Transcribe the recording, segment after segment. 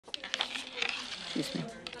Excuse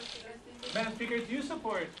me. Madam Speaker, do you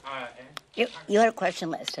support You had a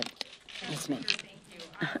question last time. Yes, ma'am. Thank you.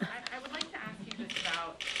 I would like to ask you this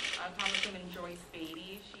about Congresswoman Joyce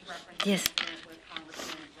Beatty. She referenced Yes. an incident with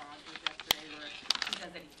Congressman Rogers yesterday where he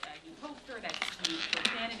says that he poked her, that he used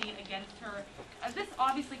profanity against her. This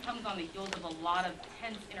obviously comes on the heels of a lot of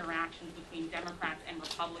tense interactions between Democrats and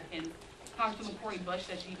Republicans. Congresswoman Cori Bush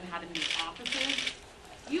says she even had in these offices.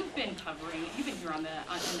 You've been here in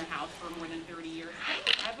the House for more than 30 years. Have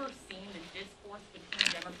you ever seen the discourse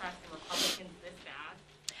between Democrats and Republicans this bad?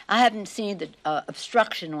 I haven't seen the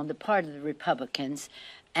obstruction on the part of the Republicans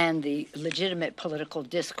and the legitimate political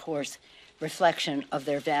discourse reflection of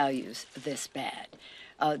their values this bad.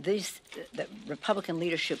 The Republican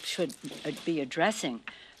leadership should be addressing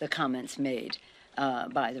the comments made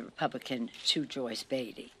by the Republican to Joyce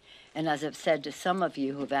Beatty. And as I've said to some of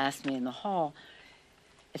you who have asked me in the hall,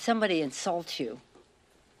 if somebody insults you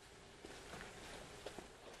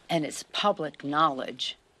and it's public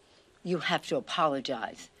knowledge, you have to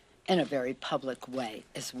apologize in a very public way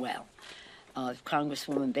as well.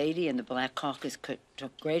 Congresswoman Beatty and the Black Caucus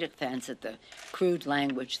took great offense at the crude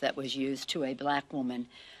language that was used to a black woman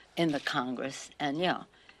in the Congress. And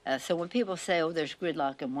so when people say, oh, there's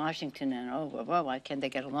gridlock in Washington and well, why can't they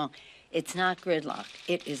get along? It's not gridlock.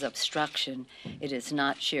 It is obstruction. It is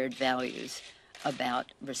not shared values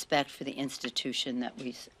about respect for the institution that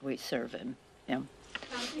we serve in. Yeah.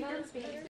 Madam Speaker,